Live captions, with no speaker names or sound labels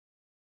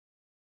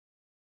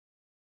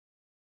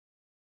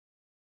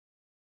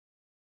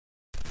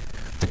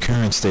The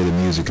current state of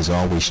music is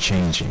always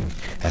changing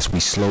as we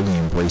slowly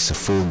embrace a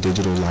full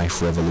digital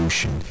life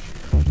revolution.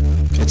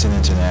 It's an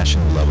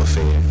international love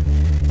affair,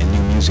 and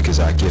new music is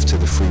our gift to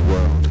the free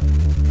world.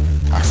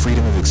 Our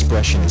freedom of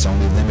expression is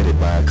only limited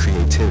by our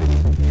creativity,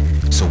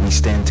 so we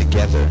stand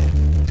together.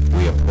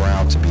 We are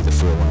proud to be the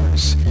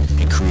forerunners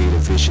and creative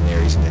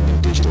visionaries in the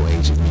new digital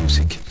age of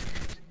music.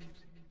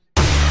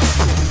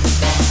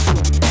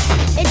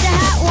 It's a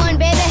hot one,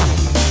 baby.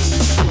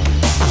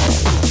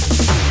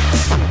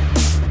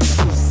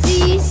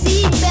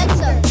 C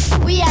Benzo,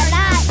 we are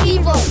not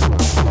evil.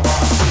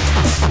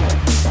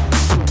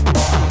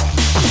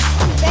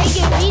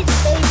 Reggae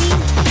beats, baby.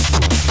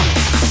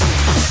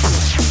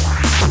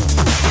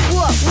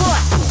 What?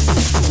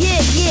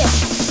 Yeah.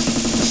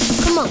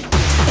 Come on.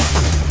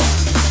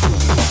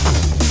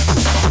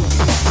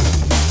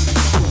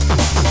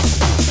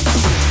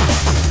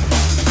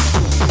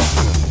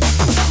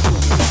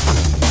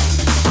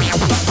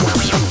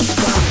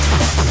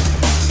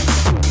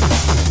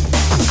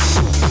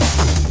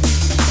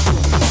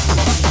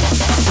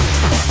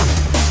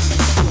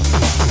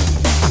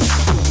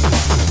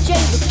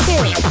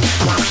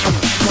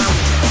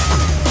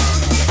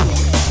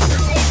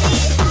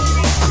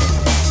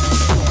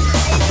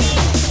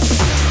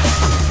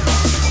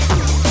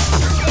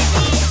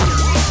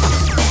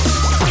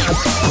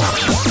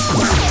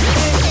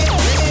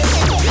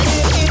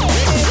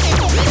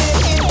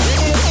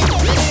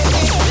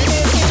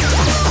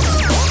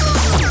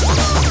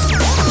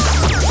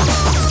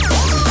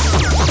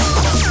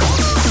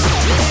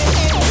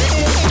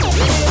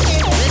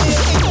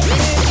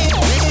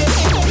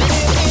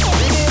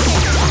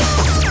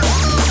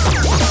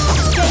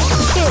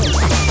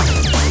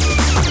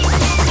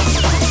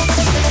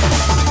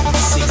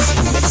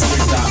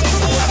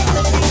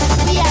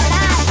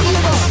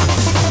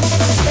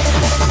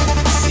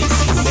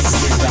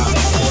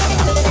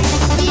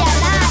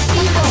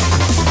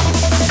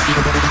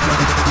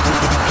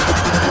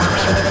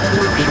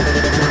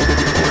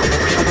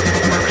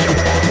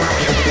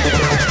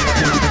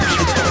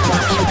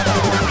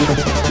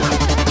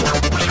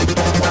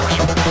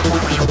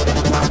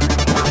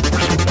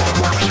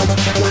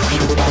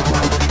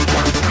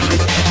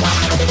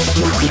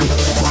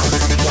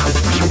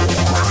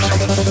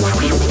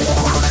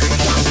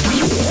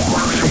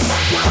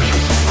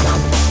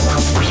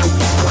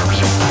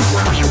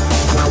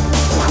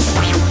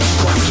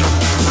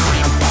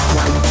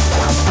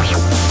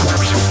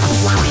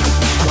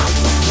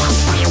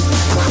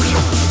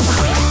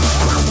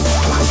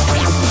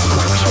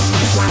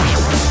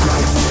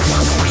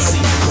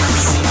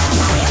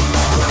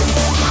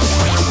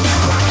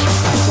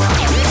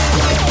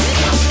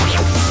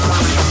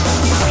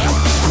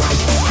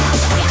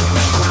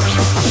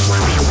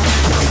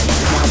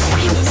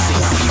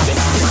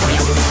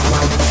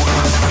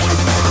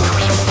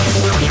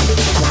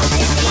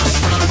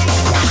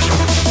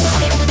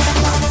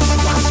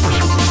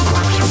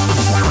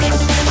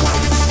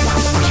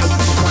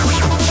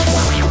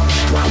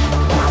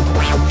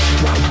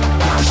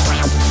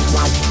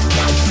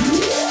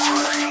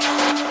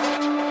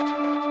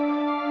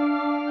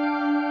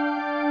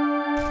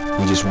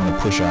 We just want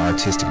to push our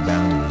artistic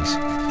boundaries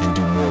and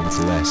do more with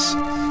less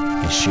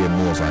and share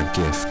more of our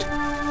gift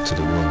to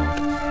the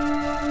world.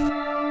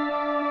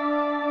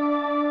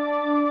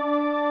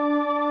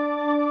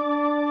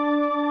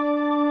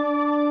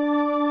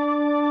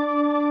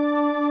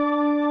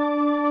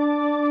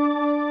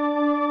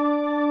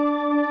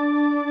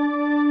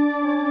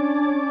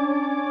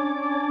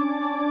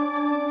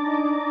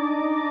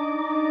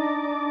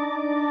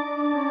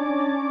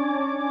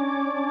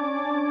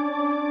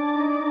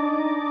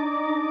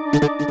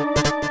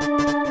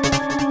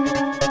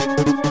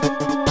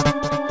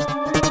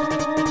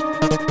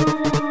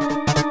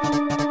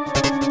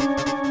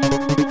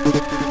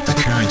 The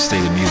current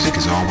state of music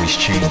is always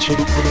changing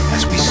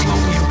as we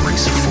slowly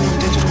embrace a full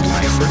digital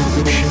life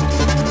revolution,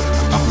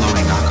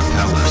 uploading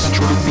acapellas,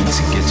 drum beats,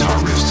 and guitar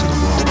riffs to the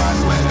World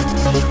Wide Web,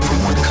 from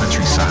one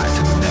countryside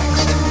to the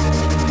next.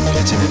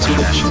 It's an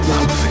international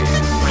love affair,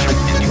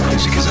 and new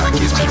music is our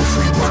gift to the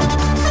free world.